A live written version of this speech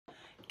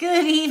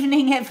Good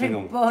evening, Hang on,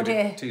 everybody.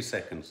 give it 2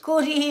 seconds.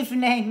 Good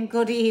evening,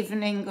 good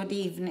evening, good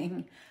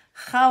evening.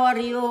 How are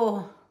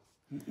you?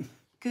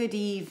 Good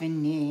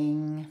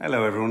evening.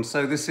 Hello, everyone.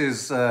 So this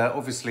is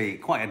obviously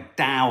quite a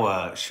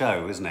dour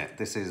show, isn't it?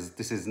 This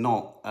is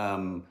not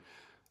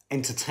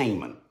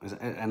entertainment,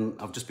 and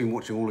I've just been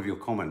watching all of your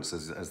comments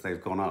as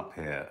they've gone up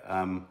here.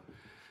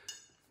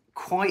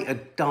 Quite a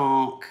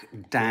dark,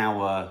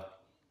 dour,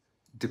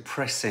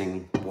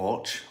 depressing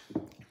watch,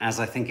 as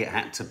I think it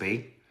had to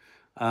be.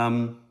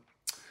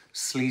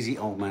 Sleazy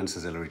old man,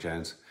 says Hilary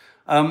Jones.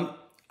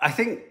 I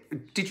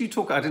think, did you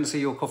talk, I didn't see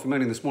your coffee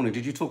moaning this morning,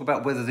 did you talk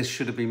about whether this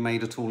should have been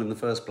made at all in the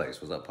first place?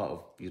 Was that part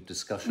of your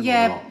discussion or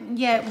not?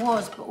 Yeah, it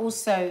was, but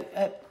also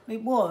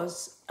it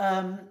was,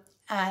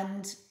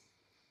 and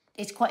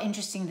it's quite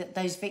interesting that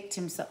those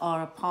victims that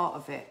are a part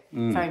of it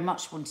very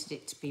much wanted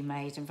it to be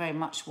made and very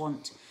much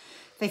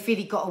they feel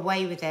he got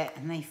away with it,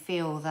 and they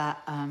feel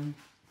that,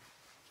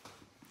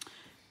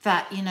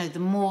 that, you know, the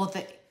more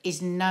that is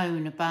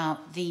known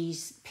about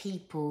these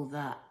people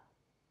that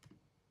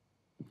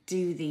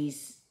do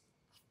these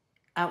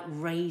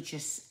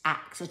outrageous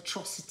acts,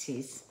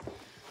 atrocities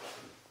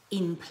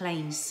in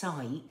plain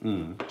sight,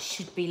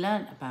 should be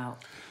learnt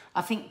about.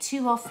 I think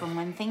too often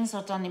when things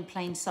are done in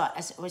plain sight,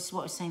 as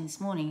what I was saying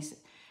this morning, is,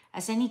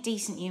 as any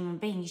decent human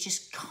being, you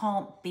just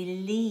can't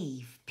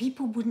believe.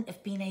 People wouldn't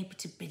have been able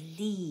to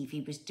believe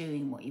he was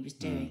doing what he was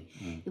doing.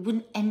 It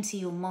wouldn't enter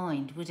your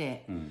mind, would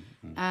it?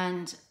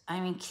 And I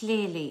mean,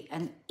 clearly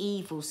an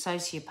evil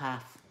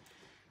sociopath.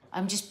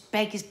 I'm just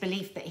beggars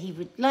belief that he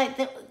would, like,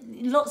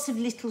 lots of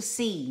little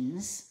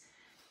scenes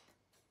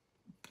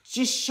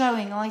just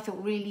showing, I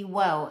thought, really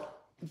well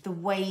the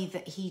way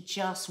that he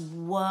just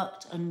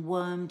worked and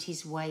wormed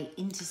his way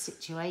into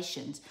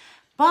situations,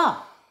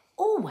 but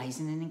always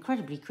in an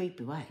incredibly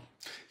creepy way.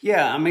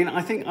 Yeah, I mean,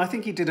 I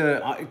think he did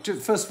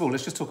first of all,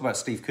 let's just talk about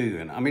Steve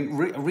Coogan. I mean,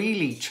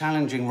 really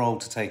challenging role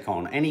to take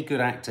on. Any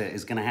good actor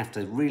is going to have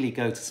to really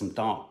go to some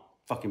dark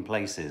fucking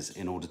places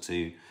in order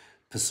to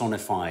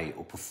personify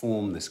or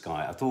perform this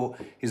guy. I thought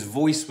his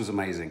voice was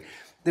amazing.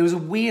 There was a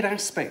weird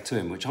aspect to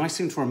him, which I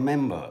seem to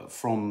remember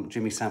from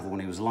Jimmy Savile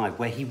when he was alive,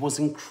 where he was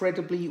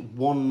incredibly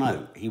one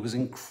note. He was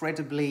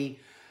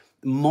incredibly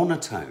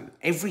monotone.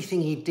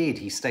 Everything he did,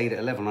 he stayed at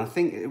a level. And I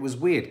think it was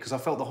weird because I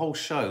felt the whole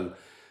show,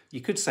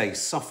 you could say,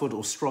 suffered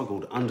or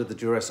struggled under the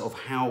duress of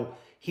how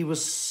he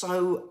was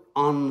so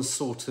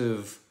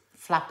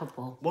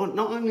flappable. Well,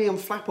 not only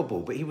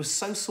unflappable, but he was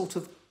so sort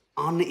of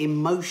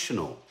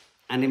unemotional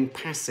and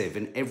impassive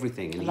in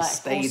everything. And like he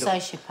stayed... all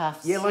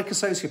sociopaths. Yeah, like a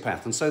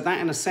sociopath. And so that,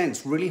 in a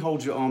sense, really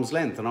holds you at arm's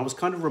length. And I was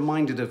kind of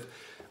reminded of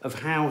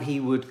how he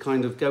would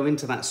kind of go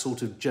into that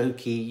sort of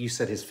jokey, you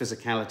said his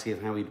physicality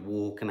of how he'd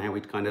walk and how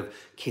he'd kind of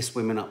kiss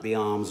women up the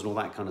arms and all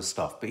that kind of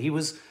stuff. But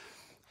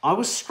I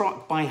was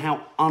struck by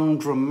how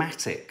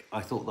undramatic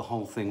I thought the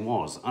whole thing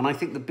was. And I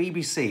think the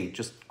BBC,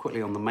 just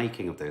quickly on the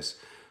making of this,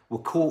 are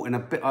caught in a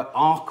bit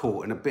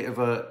of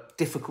a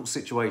difficult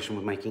situation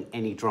with making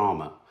any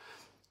drama.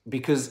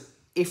 Because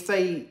if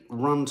they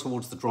run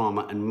towards the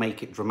drama and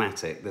make it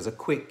dramatic, there's a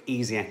quick,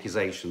 easy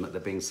accusation that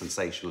they're being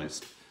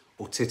sensationalist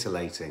or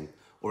titillating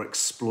or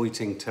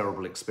exploiting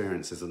terrible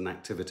experiences and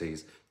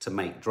activities to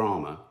make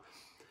drama.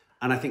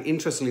 And I think,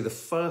 interestingly, the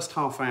first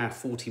half hour,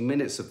 40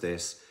 minutes of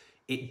this,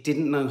 it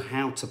didn't know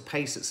how to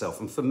pace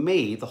itself. And for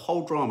me, the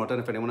whole drama, I don't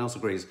know if anyone else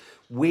agrees,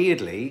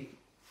 weirdly,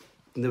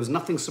 there was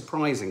nothing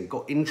surprising,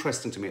 got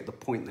interesting to me at the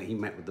point that he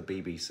met with the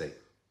BBC.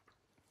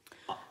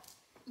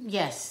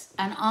 Yes,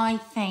 and I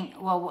think,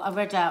 well, I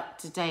read out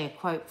today a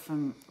quote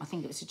from, I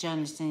think it was a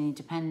journalist in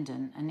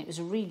Independent, and it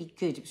was really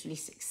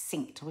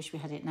succinct. I wish we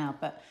had it now,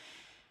 but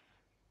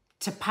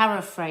to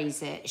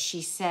paraphrase it,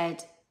 she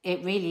said,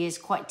 it really is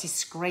quite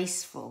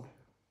disgraceful,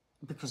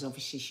 because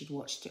obviously she'd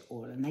watched it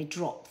all, and they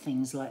dropped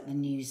things like the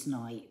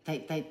Newsnight.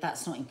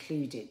 That's not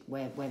included,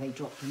 where they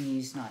dropped the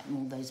Newsnight and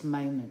all those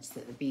moments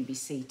that the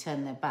BBC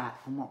turned their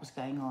back on what was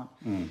going on.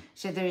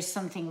 So there is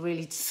something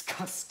really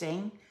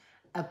disgusting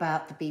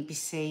about the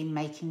BBC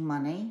making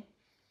money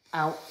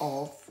out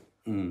of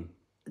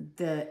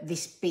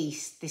this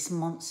beast, this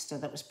monster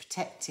that was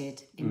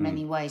protected in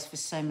many ways for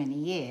so many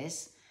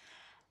years,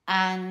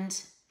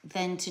 and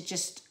then to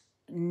just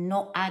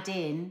not add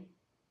in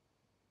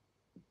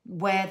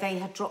where they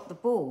had dropped the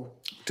ball.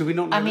 Do we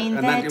not know? I mean,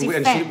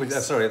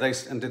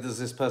 and does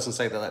this person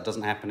say that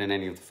doesn't happen in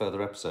any of the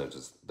further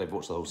episodes? They've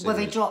watched the whole series. Well,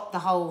 they dropped the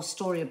whole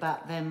story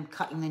about them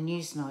cutting the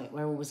Newsnight,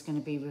 where all was going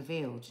to be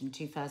revealed in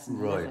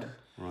 2011.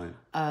 Right.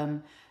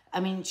 I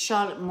mean,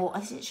 Charlotte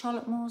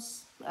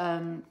Moore's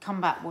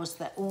comeback was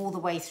that all the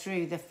way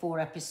through the 4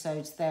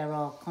 episodes, there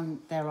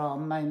are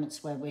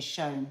moments where we're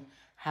shown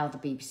how the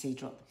BBC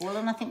dropped the ball,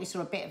 and I think we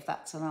saw a bit of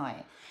that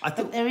tonight.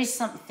 But there is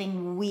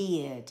something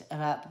weird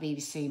about the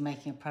BBC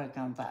making a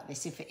programme about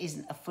this, if it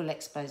isn't a full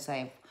expose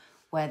of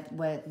where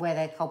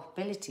their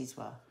culpabilities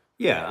were.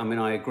 Yeah, I mean,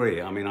 I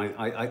agree. I mean,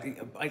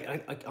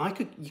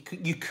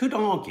 you could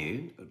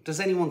argue. Does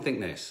anyone think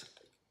this?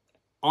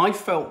 I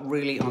felt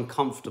really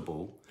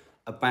uncomfortable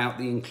about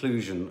the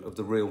inclusion of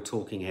the real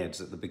talking heads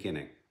at the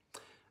beginning.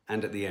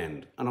 and at the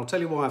end. And I'll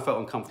tell you why I felt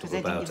uncomfortable Because they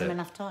about didn't give them it.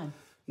 enough time.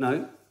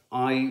 No,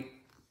 I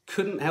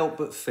couldn't help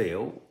but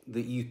feel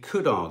that you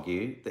could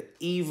argue that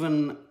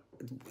even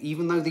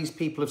though these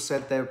people have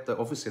said that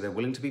obviously they're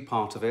willing to be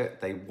part of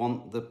it, they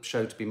want the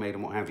show to be made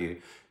and what have you,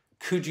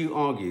 could you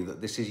argue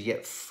that this is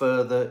yet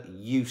further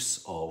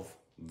use of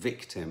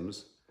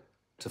victims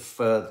to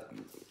further...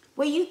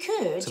 Well, you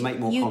could. To make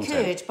more content.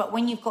 You could, but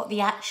when you've got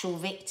the actual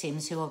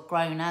victims who are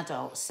grown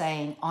adults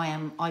saying,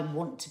 I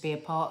want to be a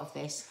part of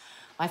this,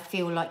 I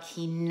feel like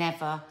he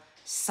never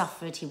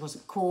suffered, he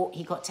wasn't caught,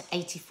 he got to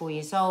 84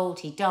 years old,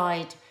 he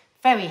died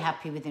very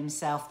happy with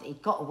himself, that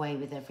he'd got away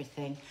with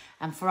everything.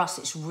 And for us,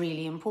 it's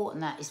really important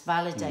that it's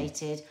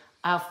validated,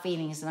 our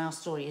feelings and our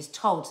story is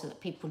told so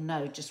that people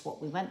know just what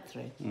we went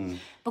through.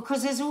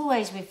 Because there's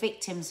always with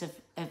victims of,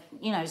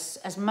 you know,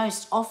 as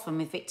most often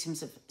with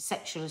victims of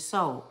sexual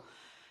assault,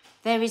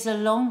 there is a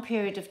long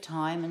period of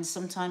time, and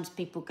sometimes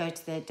people go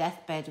to their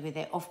deathbed with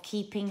it, of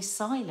keeping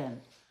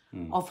silent,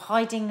 of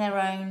hiding their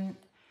own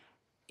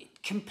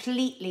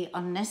completely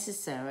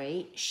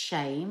unnecessary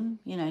shame.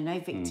 You know, no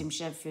victim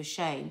should ever feel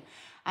shame.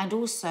 And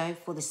also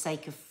for the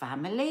sake of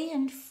family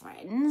and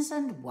friends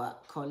and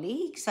work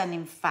colleagues, and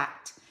in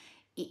fact,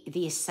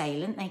 the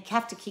assailant, they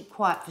have to keep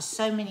quiet for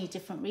so many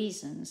different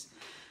reasons.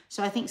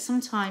 So I think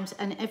sometimes,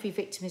 and every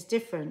victim is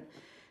different,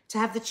 to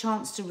have the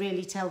chance to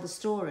really tell the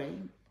story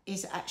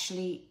is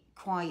actually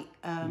quite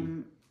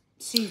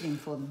soothing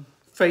for them.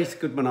 Faith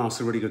Goodman asks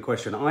a really good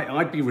question.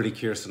 I'd be really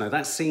curious to know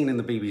that scene in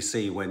the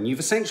BBC when you've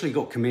essentially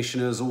got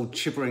commissioners all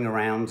chippering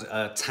around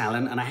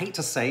talent, and I hate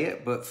to say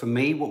it, but for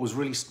me, what was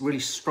really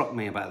struck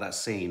me about that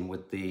scene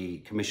with the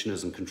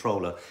commissioners and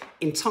controller,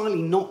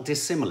 entirely not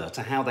dissimilar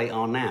to how they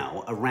are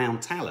now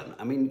around talent.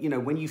 I mean, you know,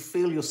 when you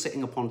feel you're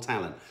sitting upon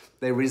talent,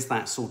 there is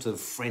that sort of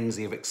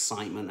frenzy of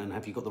excitement and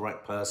have you got the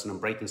right person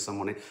and breaking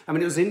someone in. I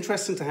mean, it was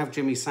interesting to have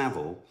Jimmy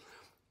Savile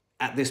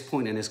at this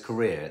point in his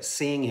career,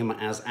 seeing him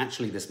as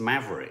actually this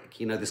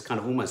maverick, you know, this kind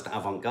of almost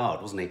avant-garde,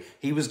 wasn't he?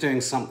 He was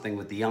doing something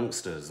with the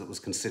youngsters that was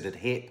considered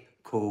hip,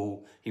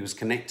 cool. He was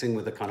connecting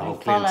with the kind of whole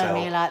clientele.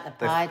 Follow me like the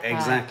Pied Piper.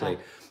 Exactly.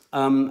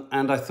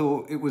 And I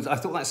thought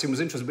that scene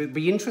was interesting. But it'd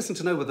be interesting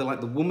to know whether, like,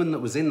 the woman that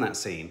was in that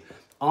scene,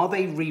 are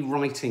they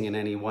rewriting in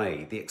any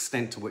way the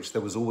extent to which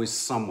there was always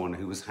someone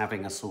who was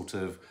having a sort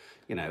of,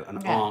 you know, an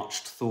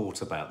arched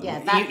thought about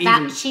them?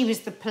 Yeah, she was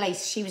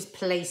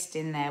placed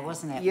in there,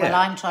 wasn't it? Yeah. Well,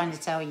 I'm trying to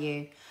tell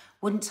you,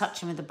 wouldn't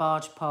touch him with a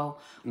barge pole.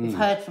 We've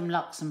heard from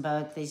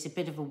Luxembourg, he's a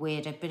bit of a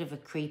weirdo, a bit of a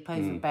creep,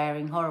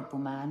 overbearing, horrible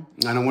man.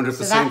 And I wonder if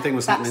the same thing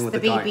was happening with the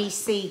guy.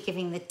 That's the BBC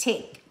giving the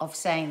tick of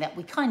saying that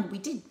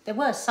there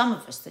were some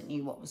of us that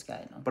knew what was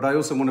going on. But I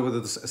also wonder whether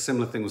a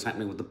similar thing was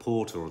happening with the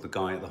porter or the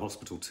guy at the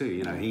hospital too.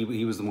 You know,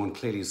 he was the one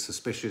clearly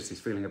suspicious,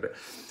 he's feeling a bit...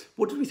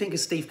 What did we think of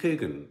Steve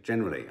Coogan,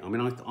 generally? I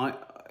mean,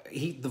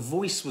 the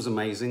voice was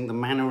amazing, the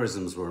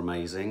mannerisms were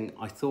amazing.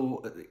 I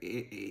thought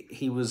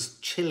he was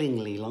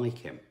chillingly like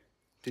him,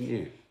 didn't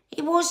you?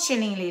 He was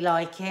chillingly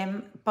like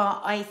him,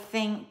 but I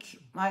think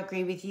I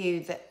agree with you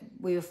that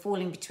we were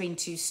falling between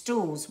two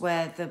stools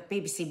where the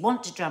BBC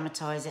want to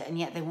dramatise it and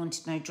yet they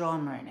wanted no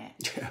drama in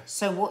it. Yeah.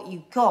 So what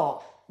you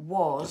got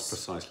was...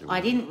 That's precisely what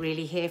I didn't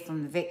really hear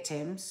from the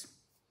victims.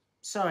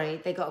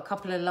 Sorry, they got a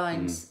couple of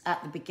lines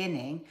at the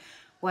beginning,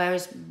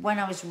 whereas when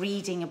I was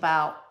reading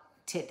about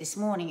it this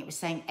morning, it was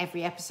saying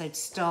every episode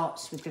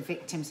starts with the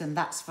victims and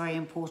that's very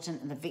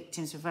important, and the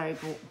victims were a very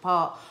important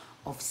part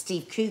of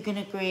Steve Coogan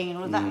agreeing and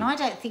all of that. And I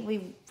don't think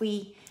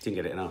we didn't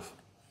get it enough.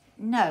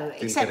 No,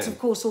 except of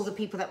course all the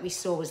people that we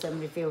saw was then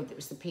revealed that it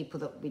was the people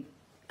that we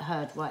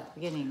heard right at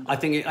the beginning. I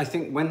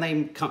think when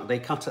they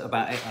cut it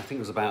about, I think it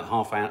was about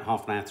half an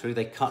hour through,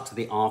 they cut to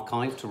the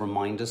archive to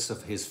remind us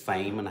of his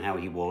fame and how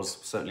he was,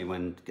 certainly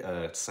when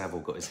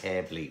Savile got his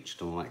hair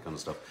bleached and all that kind of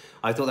stuff.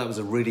 I thought that was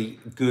a really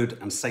good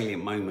and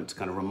salient moment to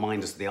kind of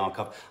remind us of the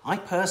archive. I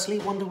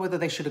personally wonder whether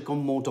they should have gone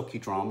more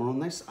docudrama on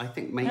this. I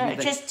think maybe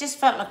it just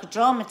felt like a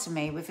drama to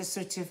me, with a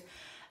sort of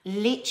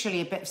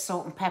literally a bit of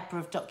salt and pepper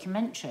of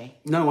documentary.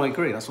 No, I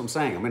agree. That's what I'm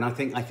saying. I mean, I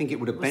think it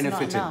would have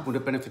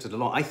benefited a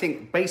lot. I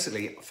think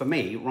basically for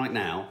me right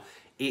now,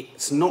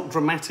 it's not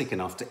dramatic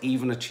enough to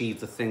even achieve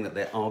the thing that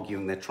they're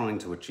arguing they're trying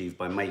to achieve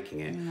by making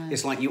it. No.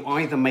 It's like you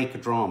either make a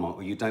drama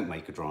or you don't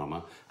make a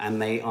drama,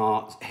 and they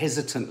are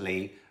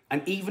hesitantly,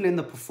 and even in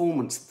the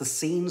performance, the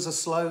scenes are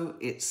slow.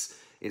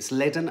 It's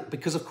leaden,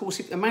 because of course,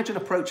 imagine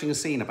approaching a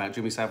scene about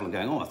Jimmy Savile and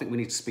going, oh, I think we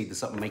need to speed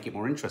this up and make it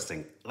more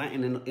interesting. That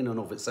in and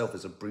of itself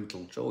is a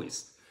brutal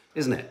choice,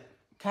 isn't it?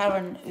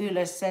 Karen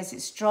Euler says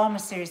it's drama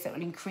series that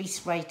will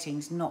increase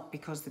ratings, not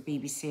because the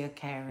BBC are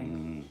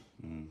caring.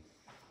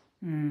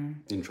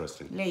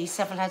 Interesting. Lee,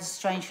 Savile had a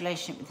strange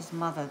relationship with his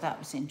mother. That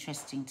was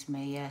interesting to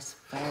me, yes.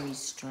 Very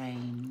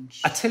strange.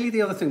 I tell you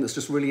the other thing that's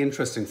just really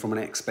interesting from an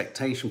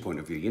expectation point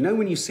of view. You know,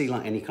 when you see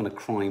like any kind of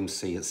crime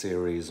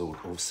series or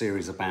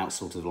series about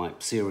sort of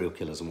like serial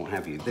killers and what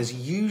have you, there's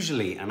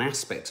usually an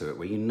aspect to it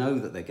where you know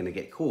that they're going to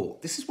get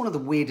caught. This is one of the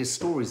weirdest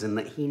stories in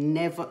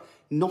that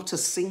not a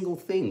single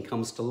thing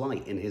comes to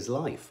light in his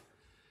life.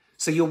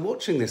 So you're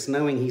watching this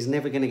knowing he's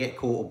never going to get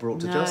caught or brought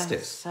to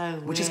justice.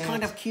 So which is weird.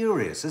 kind of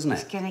curious, isn't it?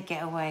 He's going to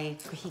get away.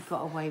 He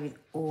got away with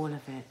all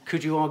of it.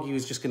 Could you argue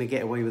he's just going to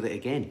get away with it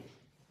again?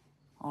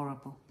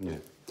 Horrible. Yeah.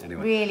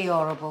 Anyway. Really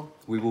horrible.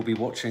 We will be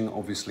watching,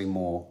 obviously,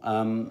 more.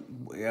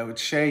 I would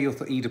share your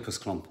Oedipus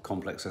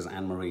complex, says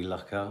Anne-Marie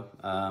Lucker.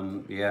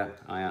 Yeah,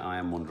 I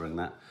am wondering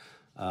that.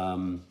 I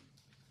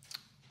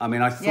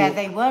mean, I thought... Yeah,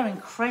 they were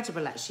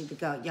incredible, actually,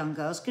 the young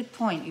girls. Good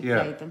point, you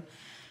played them.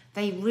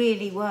 They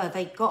really were.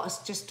 They got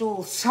us just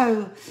all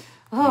so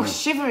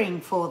shivering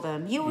for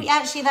them.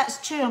 Actually,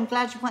 that's true. I'm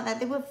glad you pointed that.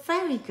 They were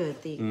very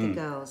good, the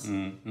girls.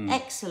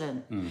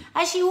 Excellent.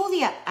 Actually, all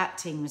the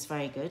acting was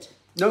very good.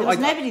 No, there was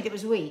nobody that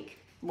was weak.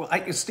 Well,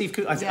 Steve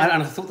Coogan,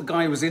 and I thought the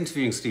guy who was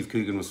interviewing Steve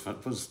Coogan was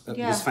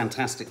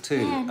fantastic too.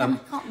 Yeah, no, I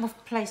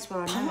can't place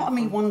where I know. Part of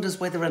me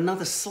wonders whether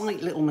another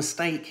slight little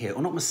mistake here,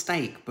 or not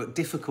mistake, but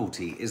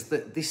difficulty, is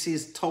that this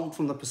is told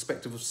from the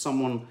perspective of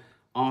someone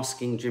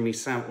asking Jimmy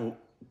Savile,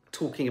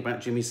 talking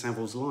about Jimmy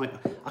Savile's life.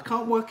 I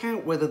can't work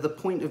out whether the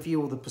point of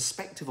view or the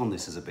perspective on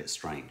this is a bit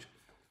strange.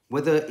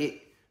 Whether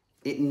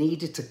it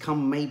needed to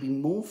come maybe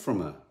more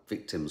from a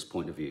victim's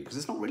point of view, because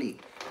it's not really...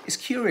 It's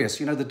curious,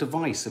 you know, the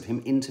device of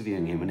him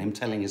interviewing him and him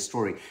telling his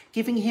story,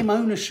 giving him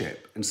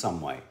ownership in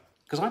some way.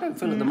 Because I don't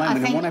feel at the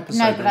moment in one episode...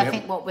 No, but I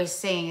think what we're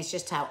seeing is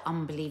just how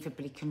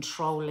unbelievably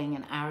controlling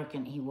and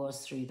arrogant he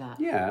was through that.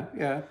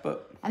 Yeah,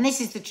 but... And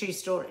this is the true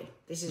story.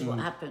 This is what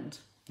happened.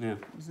 Yeah.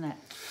 Isn't it?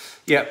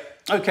 Yeah.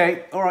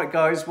 Okay. All right,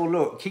 guys. Well,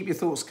 look, keep your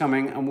thoughts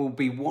coming, and we'll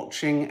be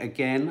watching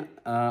again,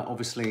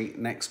 obviously,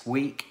 next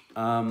week.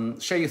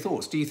 Share your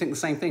thoughts. Do you think the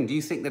same thing? Do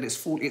you think that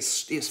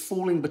it's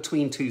falling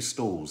between two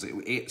stools?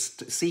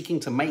 It's seeking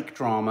to make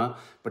drama,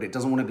 but it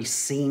doesn't want to be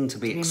seen to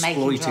be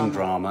exploiting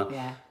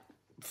drama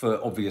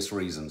for obvious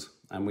reasons.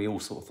 And we all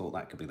sort of thought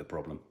that could be the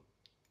problem.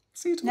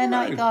 See you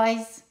tomorrow. No,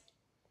 guys.